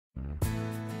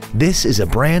This is a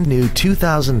brand new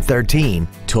 2013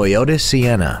 Toyota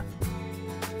Sienna.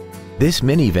 This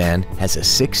minivan has a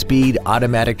 6-speed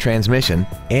automatic transmission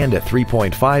and a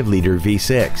 3.5-liter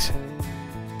V6.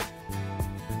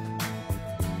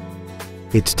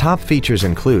 Its top features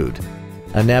include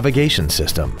a navigation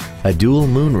system, a dual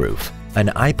moonroof, an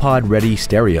iPod-ready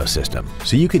stereo system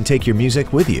so you can take your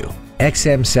music with you,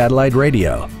 XM satellite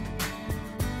radio,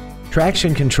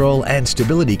 traction control and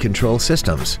stability control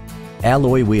systems,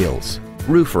 alloy wheels,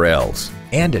 roof rails,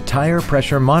 and a tire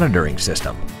pressure monitoring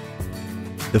system.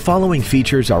 The following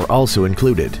features are also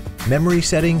included: memory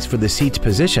settings for the seat's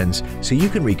positions so you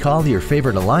can recall your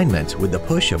favorite alignments with the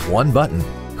push of one button,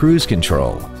 cruise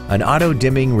control, an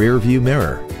auto-dimming rear-view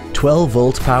mirror,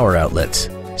 12-volt power outlets,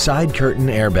 side curtain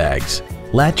airbags,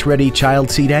 latch-ready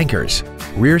child seat anchors,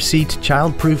 rear seat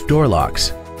child-proof door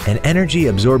locks, an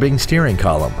energy-absorbing steering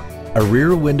column, a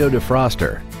rear window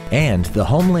defroster, and the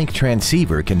HomeLink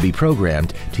transceiver can be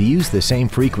programmed to use the same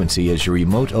frequency as your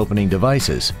remote opening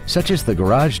devices, such as the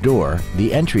garage door,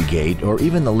 the entry gate, or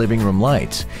even the living room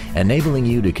lights, enabling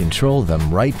you to control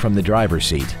them right from the driver's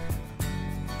seat.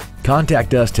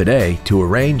 Contact us today to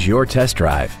arrange your test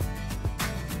drive.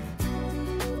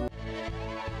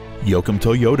 Yoakum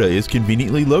Toyota is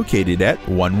conveniently located at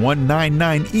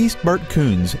 1199 East Burt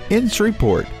Coons in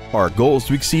Shreveport. Our goal is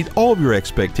to exceed all of your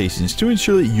expectations to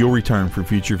ensure that you'll return for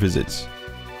future visits.